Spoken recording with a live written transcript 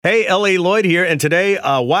Hey, LA Lloyd here, and today,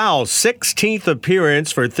 16th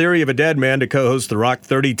appearance for Theory of a Deadman to co-host the Rock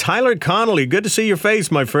 30. Tyler Connolly, good to see your face,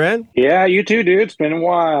 my friend. Yeah, you too, dude. It's been a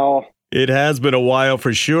while. It has been a while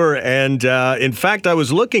for sure, and in fact, I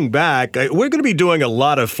was looking back. We're going to be doing a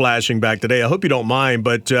lot of flashing back today. I hope you don't mind,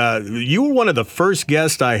 but you were one of the first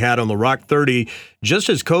guests I had on the Rock 30 just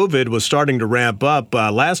as COVID was starting to ramp up.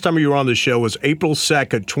 Last time you were on the show was April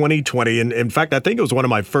 2nd, 2020, and in fact, I think it was one of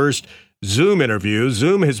my first Zoom interviews.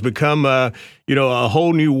 Zoom has become, a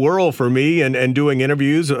whole new world for me and doing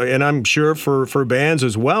interviews, and I'm sure for bands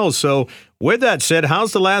as well. So with that said,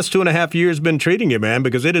 how's the last 2.5 years been treating you, man?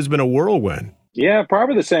 Because it has been a whirlwind. Yeah,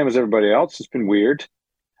 probably the same as everybody else. It's been weird.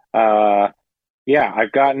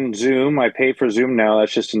 I've gotten Zoom. I pay for Zoom now.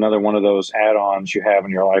 That's just another one of those add-ons you have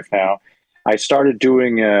in your life now. I started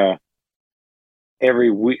doing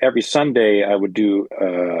every Sunday I would do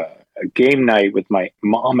a game night with my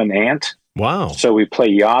mom and aunt. Wow. So we play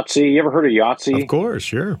Yahtzee. You ever heard of Yahtzee? Of course,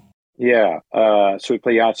 sure. Yeah. So we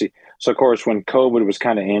play Yahtzee. So, of course, when COVID was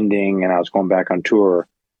kind of ending and I was going back on tour,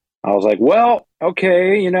 I was like, well,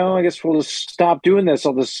 okay, I guess we'll just stop doing this.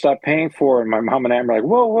 I'll just stop paying for it. And my mom and aunt were like,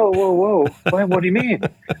 whoa. What do you mean?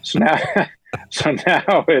 So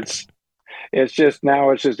now it's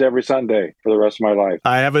just every Sunday for the rest of my life.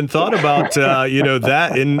 I haven't thought about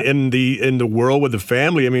that in the world with the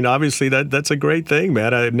family. I mean, obviously that's a great thing,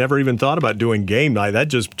 man. I never even thought about doing game night. That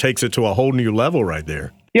just takes it to a whole new level right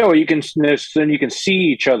there. Yeah, well, you can see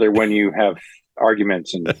each other when you have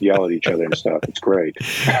arguments and yell at each other and stuff. It's great.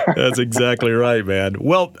 That's exactly right, man.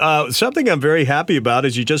 Well, something I'm very happy about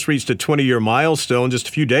is you just reached a 20-year milestone just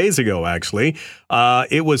a few days ago, actually.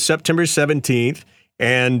 It was September 17th.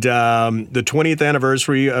 And the 20th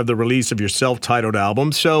anniversary of the release of your self-titled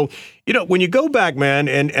album. So, when you go back, man,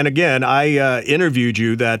 and again, I interviewed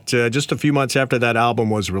you that just a few months after that album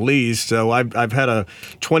was released. So I've had a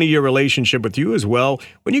 20-year relationship with you as well.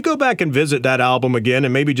 When you go back and visit that album again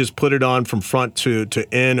and maybe just put it on from front to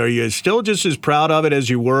end, are you still just as proud of it as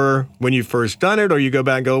you were when you first done it? Or you go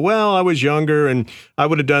back and go, well, I was younger and I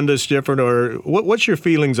would have done this different? Or what's your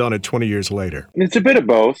feelings on it 20 years later? It's a bit of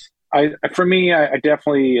both. For me, I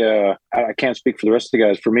definitely, I can't speak for the rest of the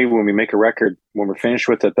guys. For me, when we make a record, when we're finished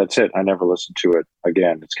with it, that's it. I never listen to it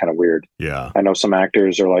again. It's kind of weird. Yeah. I know some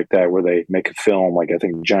actors are like that where they make a film. Like I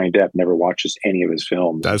think Johnny Depp never watches any of his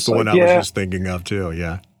films. That's the one I was just thinking of too.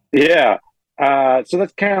 Yeah. Yeah. So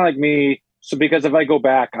that's kind of like me. So because if I go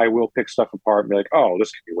back, I will pick stuff apart and be like, oh,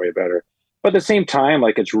 this could be way better. But at the same time,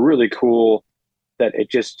 like it's really cool that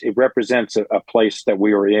it represents a place that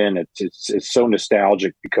we were in. It's so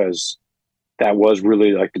nostalgic because that was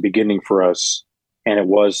really like the beginning for us. And it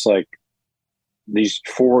was like we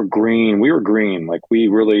were green. Like we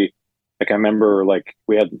really, like I remember like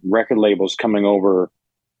we had record labels coming over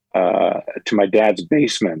to my dad's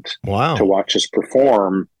basement to watch us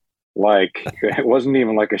perform. Like it wasn't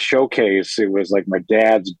even like a showcase. It was like my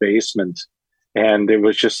dad's basement. And it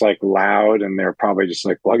was just like loud and they're probably just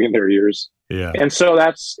like plugging their ears. Yeah. And so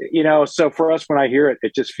that's, so for us, when I hear it,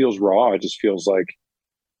 it just feels raw. It just feels like,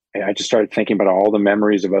 I just started thinking about all the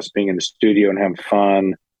memories of us being in the studio and having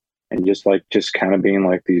fun and just kind of being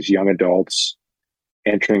like these young adults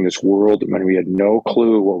entering this world when we had no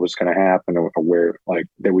clue what was going to happen or where like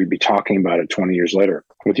that we'd be talking about it 20 years later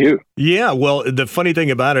with you. Yeah. Well, the funny thing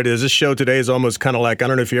about it is this show today is almost kind of like, I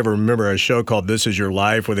don't know if you ever remember a show called This Is Your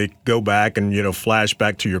Life where they go back and, flash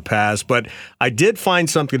back to your past. But I did find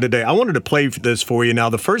something today. I wanted to play this for you. Now,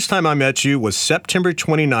 the first time I met you was September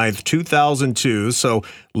 29th, 2002. So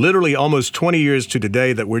literally almost 20 years to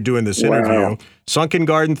today that we're doing this interview. Wow. Sunken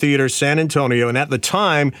Garden Theater, San Antonio. And at the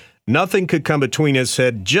time, Nothing Could Come Between Us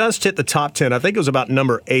had just hit the top 10. I think it was about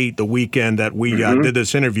number 8 the weekend that we did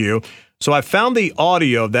this interview. So I found the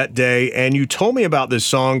audio of that day, and you told me about this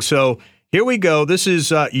song. So here we go. This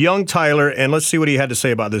is young Tyler, and let's see what he had to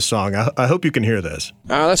say about this song. I hope you can hear this.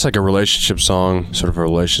 That's like a relationship song, sort of a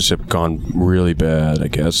relationship gone really bad, I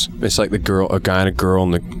guess. It's like a guy and a girl,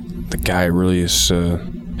 and the guy really is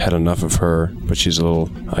had enough of her, but she's a little,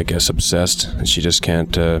 I guess, obsessed, and she just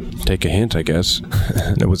can't take a hint, I guess.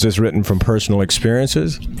 Was this written from personal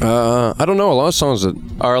experiences? I don't know. A lot of songs that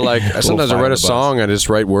are like, sometimes I write a song, I just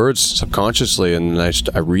write words subconsciously, and I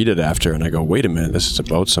read it after, and I go, wait a minute, this is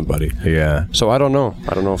about somebody. Yeah. So I don't know.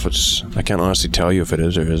 I don't know if it's, I can't honestly tell you if it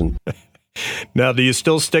is or isn't. Now, do you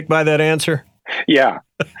still stick by that answer? Yeah.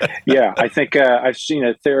 I think I've seen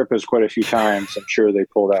a therapist quite a few times. I'm sure they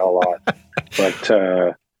pulled out a lot.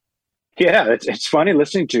 But yeah, it's funny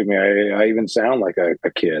listening to me. I even sound like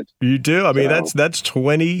a kid. You do. I mean, that's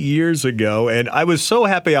 20 years ago. And I was so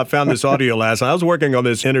happy I found this audio last night. I was working on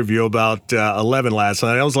this interview about 11 last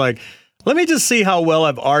night. I was like, Let me just see how well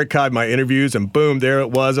I've archived my interviews, and boom, there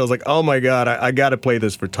it was. I was like, oh my God, I got to play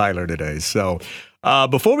this for Tyler today. So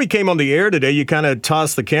before we came on the air today, you kind of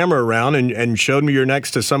tossed the camera around and showed me you're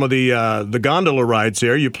next to some of the gondola rides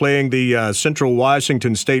there. You're playing the Central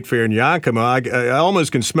Washington State Fair in Yakima. I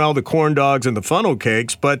almost can smell the corn dogs and the funnel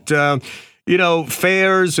cakes, but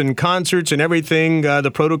fairs and concerts and everything,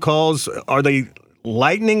 the protocols, are they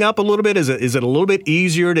lightening up a little bit? Is it a little bit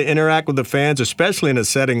easier to interact with the fans, especially in a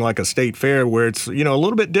setting like a state fair where it's, a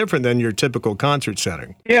little bit different than your typical concert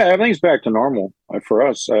setting? Yeah, everything's back to normal for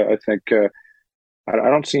us. I think I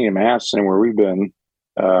don't see any masks anywhere we've been,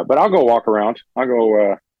 but I'll go walk around. I'll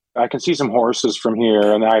go. I can see some horses from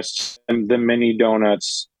here, and the mini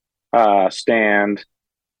donuts stand.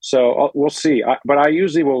 So we'll see. But I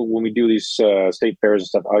usually will, when we do these state fairs and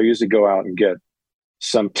stuff, I'll usually go out and get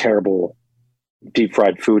some terrible deep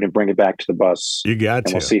fried food and bring it back to the bus. You got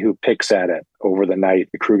to. We'll see who picks at it over the night.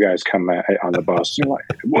 The crew guys come on the bus. You're like,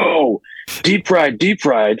 whoa, deep fried, deep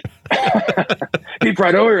fried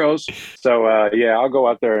Oreos. So I'll go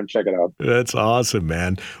out there and check it out. That's awesome,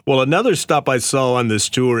 man. Well, another stop I saw on this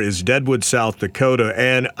tour is Deadwood, South Dakota.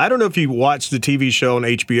 And I don't know if you watched the TV show on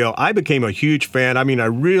HBO. I became a huge fan. I mean, I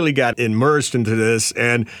really got immersed into this,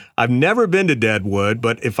 and I've never been to Deadwood,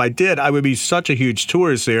 but if I did, I would be such a huge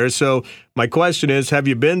tourist there. So my question is, have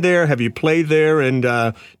you been there? Have you played there? And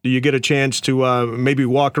do you get a chance to maybe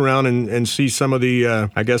walk around and see some of the,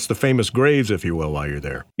 the famous graves, if you will, while you're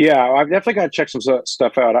there? Yeah, I've definitely got to check some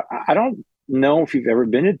stuff out. I don't know if you've ever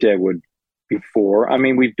been to Deadwood before. I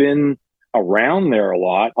mean, we've been around there a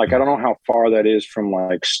lot. Like, I don't know how far that is from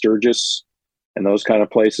like Sturgis and those kind of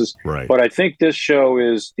places. Right. But I think this show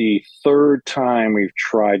is the third time we've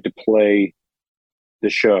tried to play the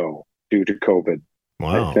show due to COVID.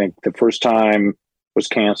 Wow. I think the first time was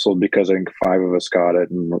canceled because I think 5 of us got it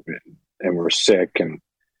and we're sick. And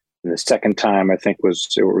the second time I think it was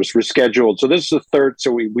rescheduled. So this is the third.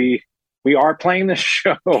 So we are playing this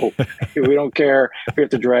show. We don't care if we have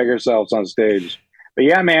to drag ourselves on stage. But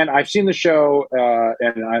yeah, man, I've seen the show,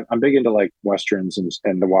 and I'm big into like Westerns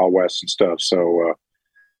and the Wild West and stuff. So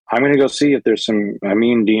I'm going to go see if there's some.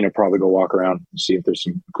 Me and Dean will probably go walk around and see if there's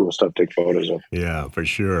some cool stuff to take photos of. Yeah, for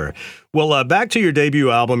sure. Well, back to your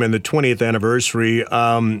debut album and the 20th anniversary.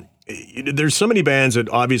 There's so many bands that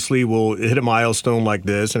obviously will hit a milestone like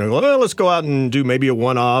this and go, let's go out and do maybe a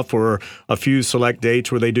one-off or a few select dates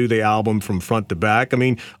where they do the album from front to back. I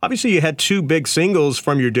mean, obviously you had 2 big singles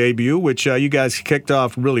from your debut, which you guys kicked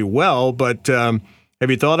off really well, but have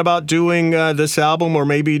you thought about doing this album or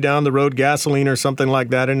maybe down the road Gasoline or something like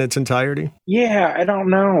that in its entirety? Yeah, I don't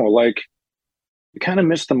know. Like, we kind of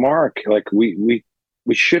missed the mark. Like,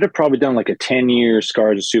 we should have probably done like a 10-year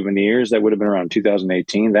Scars and Souvenirs. That would have been around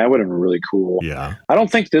 2018. That would have been really cool. Yeah. I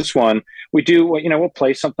don't think this one, we do, we'll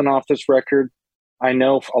play something off this record. I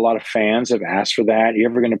know a lot of fans have asked for that. You're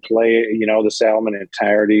ever going to play, this album in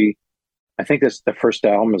entirety? I think the first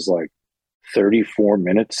album is like 34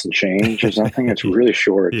 minutes and change or something. It's really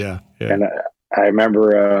short. Yeah. And I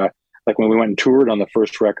remember like when we went and toured on the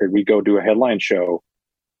first record, we'd go do a headline show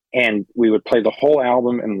and we would play the whole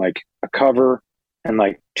album and like a cover and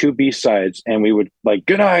like 2 B-sides, and we would like,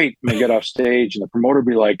 good night, and get off stage, and the promoter would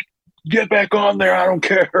be like, get back on there, I don't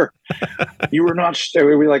care. You were not, it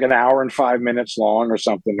would be like an hour and 5 minutes long or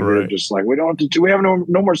something. Right. We were just like, we have no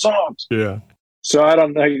more songs. Yeah. So I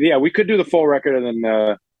don't know. Yeah, we could do the full record and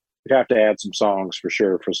then we'd have to add some songs for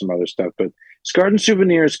sure for some other stuff. But Scars and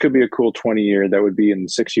Souvenirs could be a cool 20-year. That would be in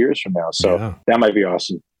 6 years from now. So That might be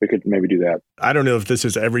awesome. We could maybe do that. I don't know if this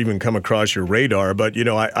has ever even come across your radar, but,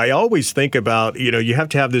 I always think about, you have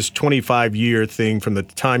to have this 25-year thing from the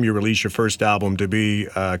time you release your first album to be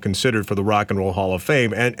considered for the Rock and Roll Hall of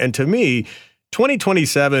Fame. And to me,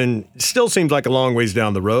 2027 still seems like a long ways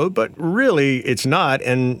down the road, but really it's not.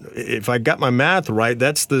 And if I got my math right,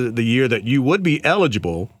 that's the year that you would be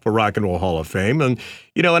eligible for Rock and Roll Hall of Fame. And,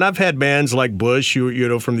 and I've had bands like Bush,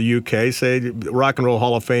 from the UK say Rock and Roll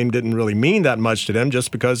Hall of Fame didn't really mean that much to them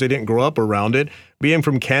just because they didn't grow up around it. Being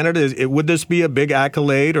from Canada, would this be a big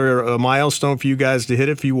accolade or a milestone for you guys to hit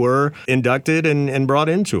if you were inducted and brought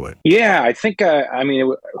into it? Yeah, I think,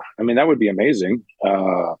 that would be amazing.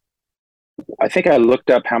 I think I looked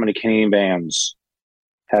up how many Canadian bands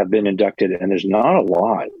have been inducted, and there's not a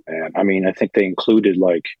lot, man. I mean, I think they included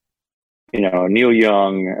like, Neil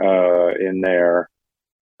Young in there.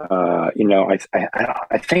 I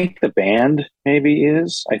think the band maybe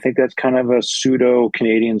is. I think that's kind of a pseudo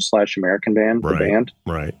Canadian / American band. Right, the band,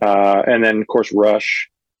 right? And then of course Rush.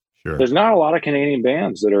 Sure. There's not a lot of Canadian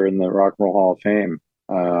bands that are in the Rock and Roll Hall of Fame.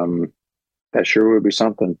 That sure would be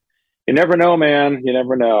something. You never know, man. You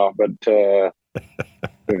never know. But who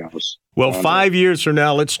knows? Well, 5 years from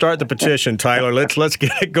now, let's start the petition, Tyler. Let's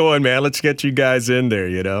get it going, man. Let's get you guys in there,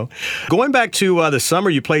 you know. Going back to the summer,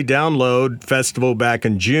 you played Download Festival back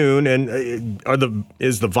in June, and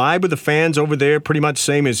is the vibe with the fans over there pretty much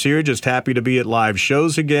same as here? Just happy to be at live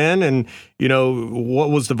shows again? And, you know, what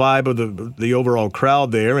was the vibe of the overall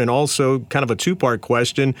crowd there? And also kind of a two-part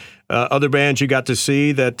question, other bands you got to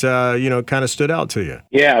see that, you know, kind of stood out to you?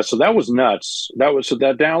 Yeah, so that was nuts. That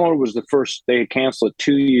Download was the first. They canceled it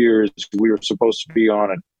 2 years. We were supposed to be on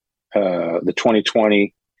it the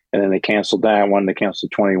 2020, and then they canceled that one. They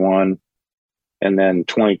canceled 21, and then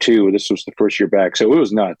 22. This was the first year back, so it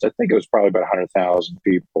was nuts. I think it was probably about 100,000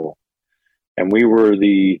 people, and we were on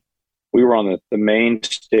the main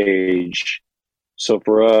stage. So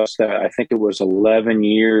for us, I think it was 11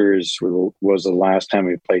 years was the last time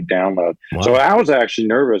we played Download. Wow. So I was actually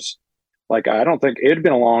nervous. Like, I don't think it had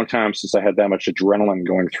been a long time since I had that much adrenaline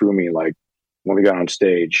going through me. Like, when we got on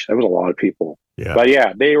stage, that was a lot of people. Yeah. But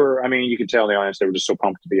yeah, they were, I mean, you could tell in the audience, they were just so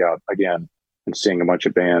pumped to be out again and seeing a bunch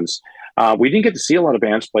of bands. We didn't get to see a lot of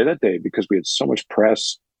bands play that day because we had so much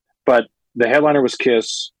press, but the headliner was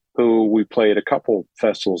Kiss, who we played a couple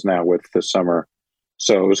festivals now with this summer.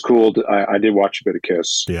 So it was cool. I did watch a bit of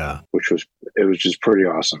Kiss. Yeah. It was just pretty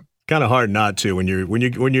awesome. Kind of hard not to when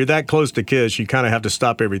you're that close to Kiss. You kind of have to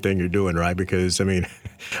stop everything you're doing, right? Because I mean,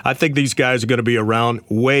 I think these guys are going to be around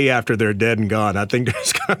way after they're dead and gone. I think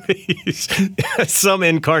there's going to be some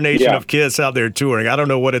incarnation of Kiss out there touring. I don't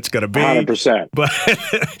know what it's going to be, 100%, but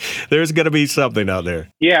there's going to be something out there.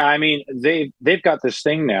 Yeah, I mean, they've got this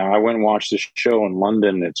thing now. I went and watched this show in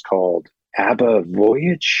London. It's called ABBA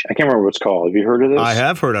Voyage. I can't remember what it's called. Have you heard of this? I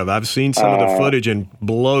have heard of it. I've seen some of the footage and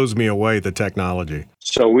blows me away, the technology.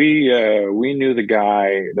 So we knew the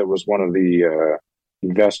guy that was one of the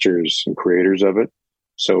investors and creators of it.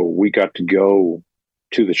 So we got to go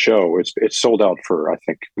to the show. It's sold out for, I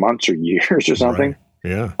think, months or years or something.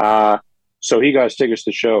 Right. Yeah. So he got us tickets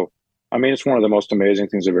to the show. I mean, it's one of the most amazing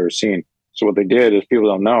things I've ever seen. So what they did, is people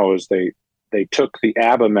don't know, is they took the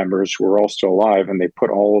ABBA members who were all still alive and they put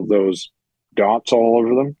all of those dots all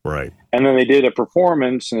over them. Right. And then they did a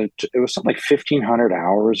performance, and it was something like 1,500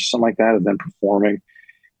 hours or something like that of them performing.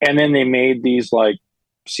 And then they made these like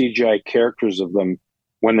CGI characters of them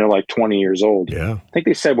when they're like 20 years old. Yeah. I think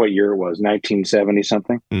they said what year it was, 1970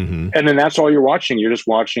 something. Mm-hmm. And then that's all you're watching. You're just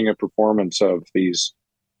watching a performance of these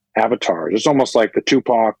avatars. It's almost like the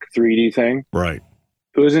Tupac 3D thing. Right.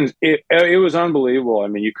 It was unbelievable. I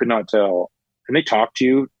mean, you could not tell. And they talk to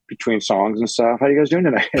you between songs and stuff. How you guys doing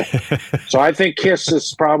tonight? So I think Kiss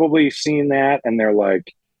has probably seen that, and they're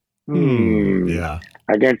like, yeah.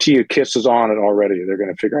 I guarantee you Kiss is on it already. They're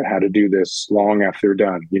going to figure out how to do this long after they're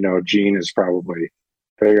done. You know, Gene is probably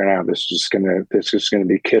figuring out this is going to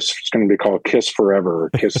be Kiss. It's going to be called Kiss Forever, or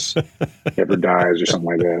Kiss Never Dies, or something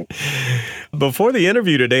like that. Before the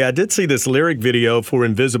interview today, I did see this lyric video for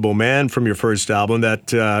Invisible Man from your first album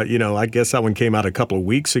that, I guess that one came out a couple of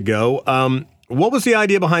weeks ago. What was the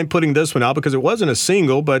idea behind putting this one out? Because it wasn't a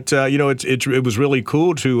single, but, it was really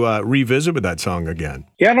cool to revisit with that song again.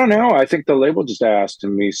 Yeah, I don't know. I think the label just asked,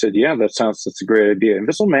 and we said, yeah, that's a great idea.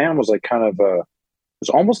 Invisible Man was like kind of it was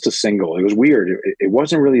almost a single. It was weird. It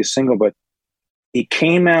wasn't really a single, but it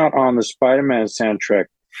came out on the Spider-Man soundtrack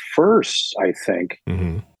first, I think.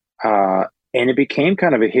 Mm-hmm. And it became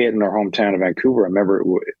kind of a hit in our hometown of Vancouver. I remember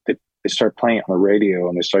they started playing it on the radio,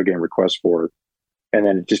 and they started getting requests for it. And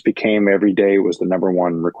then it just became every day was the number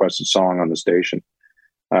one requested song on the station.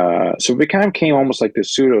 So it kind of came almost like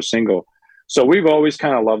this pseudo single. So we've always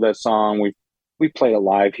kind of loved that song. We play it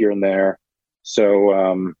live here and there.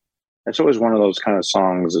 So it's always one of those kind of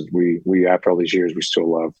songs that we after all these years, we still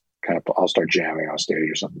love. I'll start jamming on stage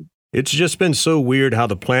or something. It's just been so weird how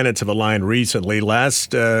the planets have aligned recently.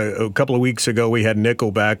 A couple of weeks ago, we had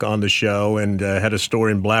Nickelback on the show and had a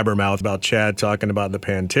story in Blabbermouth about Chad talking about the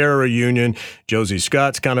Pantera reunion. Josie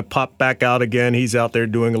Scott's kind of popped back out again. He's out there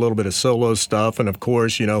doing a little bit of solo stuff. And of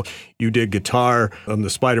course, you did guitar on the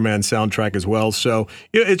Spider-Man soundtrack as well. So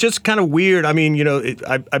it's just kind of weird. I mean,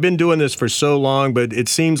 I've been doing this for so long, but it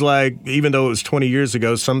seems like even though it was 20 years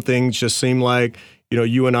ago, some things just seem like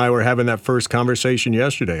you and I were having that first conversation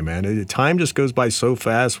yesterday, man. Time just goes by so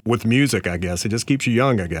fast with music, I guess. It just keeps you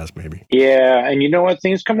young, I guess, maybe. Yeah, and you know what?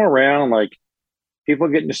 Things come around. Like, people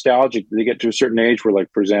get nostalgic. They get to a certain age where, like,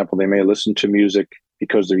 for example, they may listen to music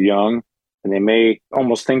because they're young, and they may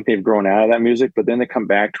almost think they've grown out of that music, but then they come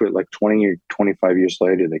back to it like 20 or 25 years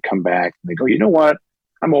later. They come back and they go, you know what?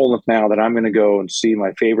 I'm old enough now that I'm going to go and see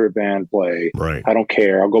my favorite band play. Right. I don't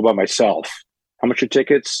care. I'll go by myself. How much are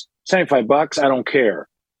tickets? $75. I don't care.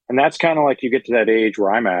 And that's kind of like you get to that age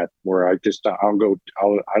where I'm at, where I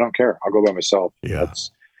don't care. I'll go by myself. Yeah.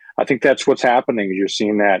 I think that's what's happening. You're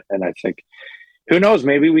seeing that. And I think, who knows,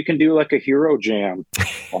 maybe we can do like a hero jam.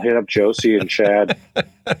 I'll hit up Josie and Chad.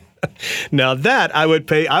 Now that I would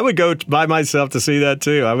pay, I would go by myself to see that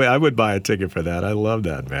too. I would buy a ticket for that. I love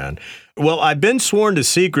that, man. Well, I've been sworn to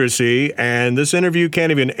secrecy, and this interview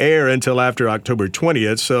can't even air until after October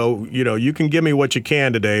 20th. So, you can give me what you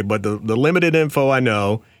can today, but the limited info I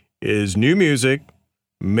know is new music,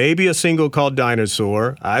 maybe a single called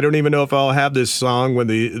Dinosaur. I don't even know if I'll have this song when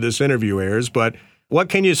this interview airs, but what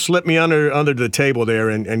can you slip me under the table there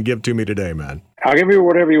and give to me today, man? I'll give you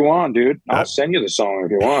whatever you want, dude. I'll send you the song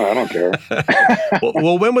if you want. I don't care.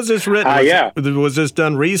 well, when was this written? Was this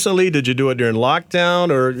done recently? Did you do it during lockdown?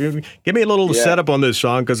 Or give me a little setup on this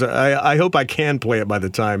song, because I hope I can play it by the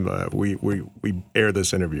time we air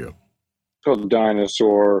this interview. It's called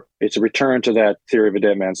Dinosaur. It's a return to that Theory of a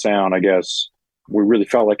Deadman sound, I guess. We really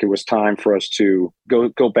felt like it was time for us to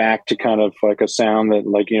go back to kind of like a sound that,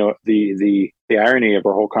 like, the irony of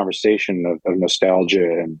our whole conversation of nostalgia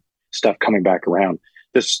and stuff coming back around.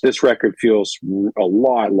 This record feels a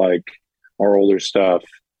lot like our older stuff.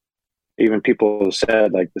 Even people have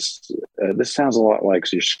said, like, this sounds a lot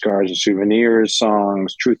like your Scars and Souvenirs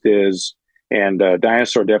songs, Truth Is, and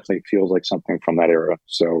Dinosaur definitely feels like something from that era.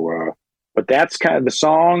 So, but that's kind of the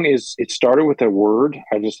song. It started with a word.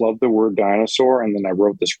 I just love the word dinosaur, and then I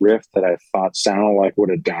wrote this riff that I thought sounded like what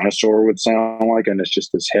a dinosaur would sound like, and it's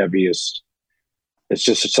just this heaviest. It's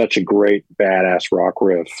just such a great badass rock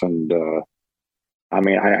riff, and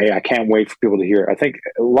I can't wait for people to hear it. I think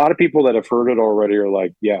a lot of people that have heard it already are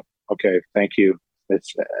like, "Yeah, okay, thank you."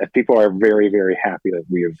 People are very, very happy that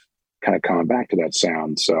we have kind of coming back to that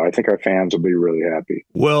sound. So I think our fans will be really happy.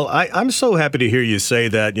 Well, I'm so happy to hear you say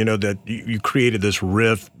that, that you created this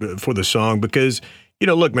riff for the song, because,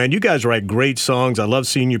 look, man, you guys write great songs. I love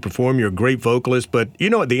seeing you perform. You're a great vocalist. But,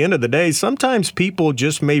 at the end of the day, sometimes people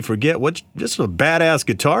just may forget what just a badass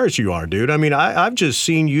guitarist you are, dude. I mean, I've just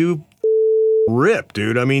seen you rip,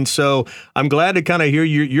 dude. I mean, so I'm glad to kind of hear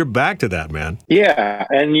you're back to that, man. Yeah.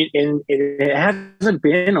 And it hasn't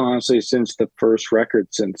been, honestly, since the first record,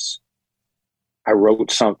 since I wrote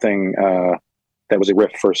something that was a riff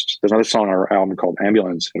first. There's another song on our album called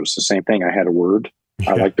Ambulance. It was the same thing. I had a word.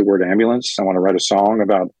 I like the word ambulance. I want to write a song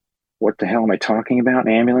about what the hell am I talking about,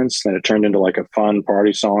 ambulance? Then it turned into like a fun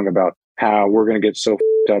party song about how we're going to get so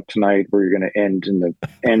up tonight where you're going to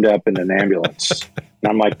end up in an ambulance. And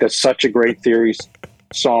I'm like, that's such a great Theory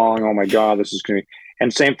song. Oh my God, this is going to be.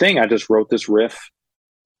 And same thing. I just wrote this riff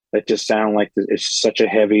that just sounded like it's such a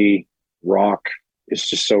heavy rock. It's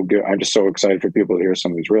just so good. I'm just so excited for people to hear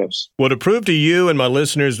some of these riffs. Well, to prove to you and my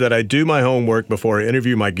listeners that I do my homework before I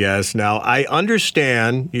interview my guests, now I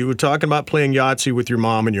understand you were talking about playing Yahtzee with your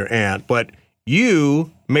mom and your aunt, but you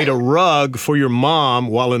made a rug for your mom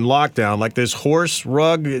while in lockdown, like this horse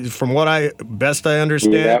rug, from what I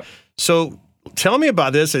understand. Yeah. So tell me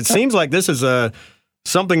about this. It seems like this is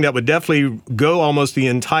something that would definitely go almost the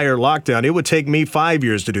entire lockdown. It would take me 5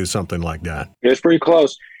 years to do something like that. It's pretty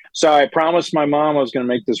close. So I promised my mom I was going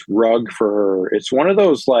to make this rug for her. It's one of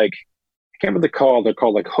those, like, I can't remember the call. They're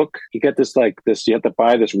called like hook. You get this, like this, you have to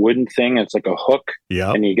buy this wooden thing. It's like a hook.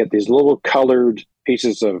 Yeah. And you get these little colored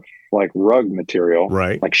pieces of like rug material,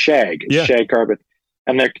 right? Like shag, shag carpet.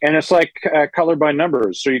 And it's like colored by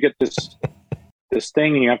numbers. So you get this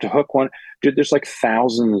thing and you have to hook one. Dude, there's like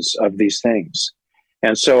thousands of these things.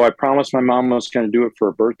 And so I promised my mom I was going to do it for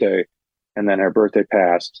her birthday. And then her birthday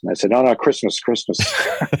passed. And I said, no, Christmas.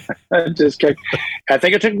 I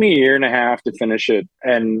think it took me a year and a half to finish it.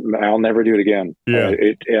 And I'll never do it again. Yeah.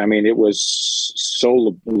 It was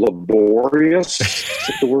so laborious,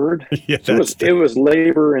 is the word. Yeah, it was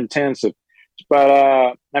labor intensive.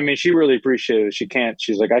 But, she really appreciated it.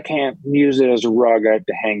 She's like, I can't use it as a rug. I have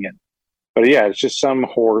to hang it. But yeah, it's just some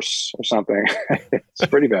horse or something. It's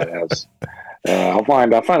pretty badass. I'll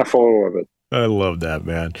find a photo of it. I love that,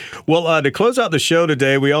 man. Well, to close out the show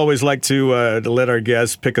today, we always like to let our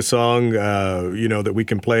guests pick a song, that we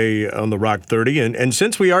can play on the Rock 30. And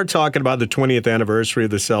since we are talking about the 20th anniversary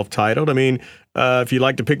of the self-titled, if you'd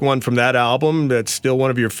like to pick one from that album that's still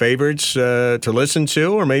one of your favorites to listen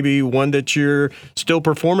to, or maybe one that you're still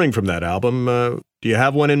performing from that album, do you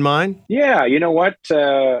have one in mind? Yeah, you know what?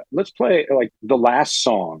 Let's play like the last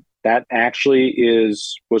song. That actually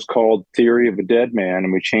was called Theory of a Deadman,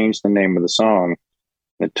 and we changed the name of the song.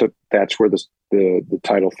 That's where the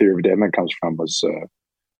title Theory of a Deadman comes from, was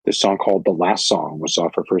this song called The Last Song, was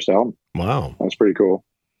off our first album. Wow. That's pretty cool.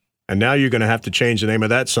 And now you're going to have to change the name of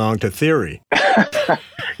that song to Theory.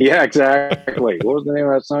 Yeah, exactly. What was the name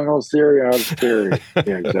of that song called? Theory? Theory.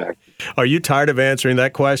 Yeah, exactly. Are you tired of answering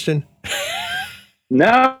that question?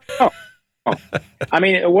 No. I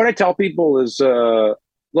mean, what I tell people is,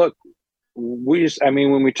 look,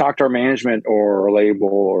 when we talk to our management or our label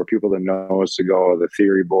or people that know us to go, the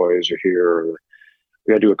Theory boys are here, or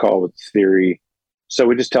we got to do a call with Theory. So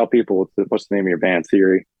we just tell people, what's the name of your band,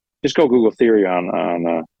 Theory? Just go Google Theory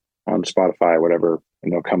on Spotify, whatever,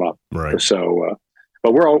 and they'll come up. Right. So,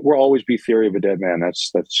 but we'll always be Theory of a Deadman.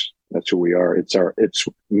 That's who we are.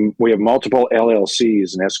 We have multiple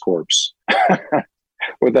LLCs and S corps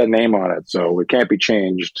with that name on it, so it can't be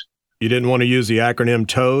changed. You didn't want to use the acronym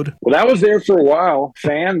TOAD? Well, that was there for a while.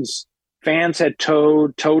 Fans had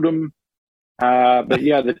Totem. But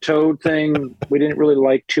yeah, the toad thing, we didn't really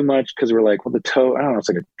like too much because we're like, well, the toad, I don't know, it's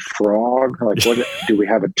like a frog. Like, what do we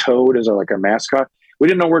have a toad as like a mascot? We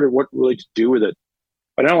didn't know what really to do with it.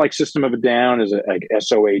 But I don't like System of a Down as like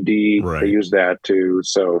SOAD. Right. They use that too.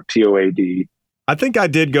 So TOAD. I think I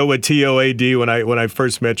did go with TOAD when I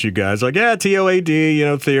first met you guys. Like, yeah,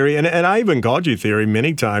 TOAD, Theory. And I even called you Theory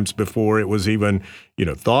many times before it was even,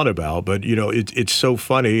 thought about. But, it's so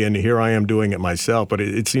funny. And here I am doing it myself. But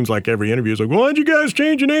it seems like every interview is like, why'd you guys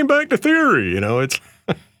change your name back to Theory? It's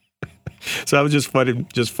so that was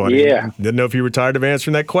just funny. Yeah. Didn't know if you were tired of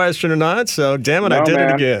answering that question or not. So, damn it, I did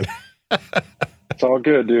it again. It's all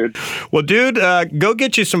good, dude. Well, dude, go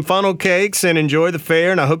get you some funnel cakes and enjoy the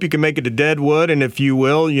fair. And I hope you can make it to Deadwood. And if you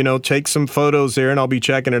will, take some photos there, and I'll be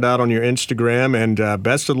checking it out on your Instagram. And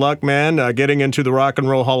best of luck, man, getting into the Rock and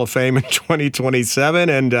Roll Hall of Fame in 2027.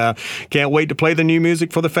 And can't wait to play the new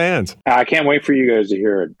music for the fans. I can't wait for you guys to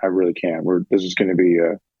hear it. I really can't. This is going to be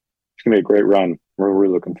a great run. We're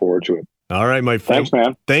really looking forward to it. All right, my friend. Thanks,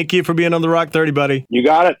 man. Thank you for being on the Rock 30, buddy. You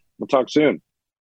got it. We'll talk soon.